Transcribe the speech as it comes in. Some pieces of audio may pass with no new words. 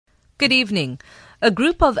Good evening. A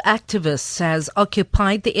group of activists has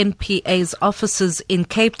occupied the NPA's offices in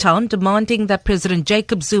Cape Town, demanding that President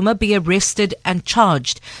Jacob Zuma be arrested and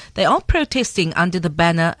charged. They are protesting under the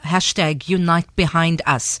banner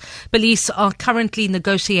 #UniteBehindUs. Police are currently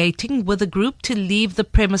negotiating with the group to leave the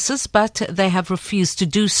premises, but they have refused to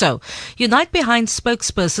do so. Unite Behind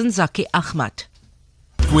spokesperson Zaki Ahmad.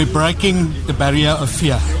 We're breaking the barrier of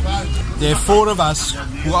fear. There are 4 of us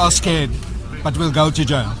who are scared, but we'll go to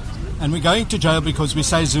jail. And we're going to jail because we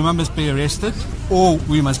say Zuma must be arrested or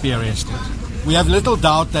we must be arrested. We have little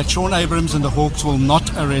doubt that Sean Abrams and the Hawks will not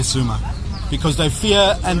arrest Zuma because they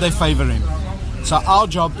fear and they favor him. So our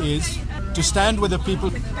job is to stand with the people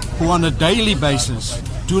who on a daily basis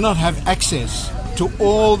do not have access to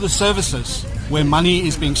all the services where money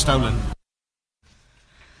is being stolen.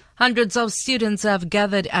 Hundreds of students have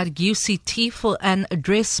gathered at UCT for an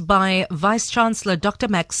address by Vice-Chancellor Dr.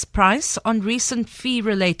 Max Price on recent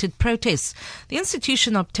fee-related protests. The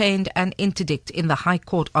institution obtained an interdict in the High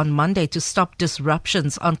Court on Monday to stop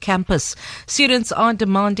disruptions on campus. Students are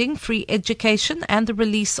demanding free education and the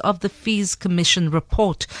release of the Fees Commission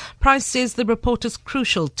report. Price says the report is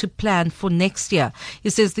crucial to plan for next year.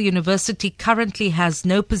 He says the university currently has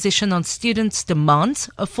no position on students'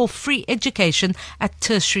 demands for free education at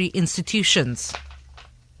tertiary institutions.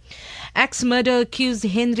 Axe murder accused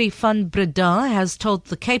Henry van Breda has told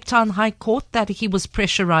the Cape Town High Court that he was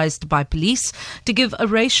pressurized by police to give a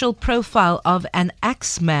racial profile of an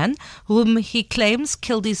axe man whom he claims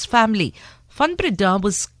killed his family. Van Breda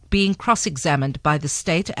was being cross-examined by the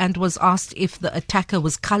state and was asked if the attacker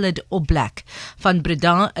was coloured or black. Van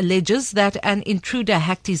Breda alleges that an intruder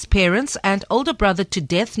hacked his parents and older brother to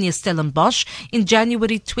death near Stellenbosch in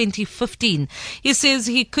January 2015. He says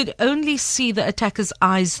he could only see the attacker's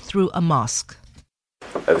eyes through a mask.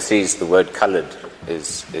 Overseas, the word coloured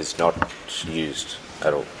is not used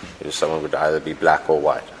at all. Someone would either be black or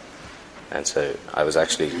white. And so I was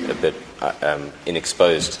actually a bit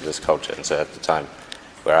inexposed to this culture. And so at the time,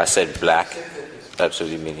 where I said black,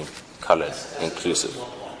 absolutely meaning coloured, inclusive.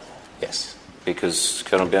 Yes, because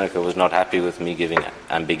Colonel Bianca was not happy with me giving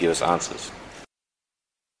ambiguous answers.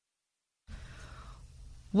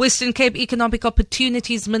 Western Cape Economic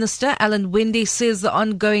Opportunities Minister Alan Winde says the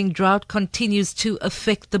ongoing drought continues to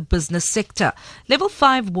affect the business sector. Level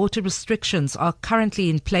 5 water restrictions are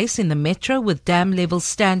currently in place in the metro, with dam levels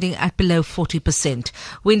standing at below 40%.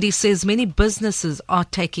 Winde says many businesses are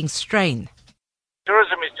taking strain.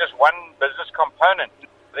 Tourism is just one business component.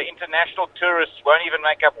 The international tourists won't even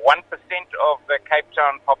make up 1% of the Cape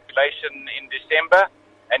Town population in December.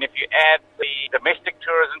 And if you add the domestic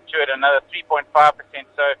tourism to it, another 3.5%.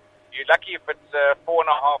 So you're lucky if it's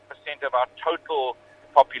 4.5% of our total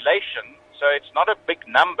population. So it's not a big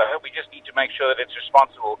number. We just need to make sure that it's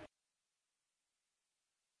responsible.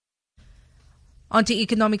 On to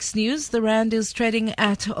economics news. The rand is trading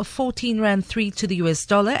at 14 Rand 3 to the US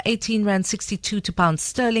dollar, 18 Rand 62 to pound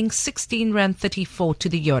sterling, 16 Rand 34 to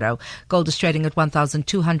the euro. Gold is trading at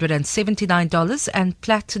 $1,279 and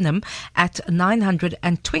platinum at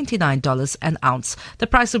 $929 an ounce. The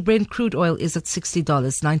price of Brent crude oil is at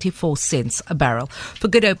 $60.94 a barrel. For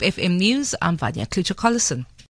Good Hope FM News, I'm Vanya Klitschko-Collison.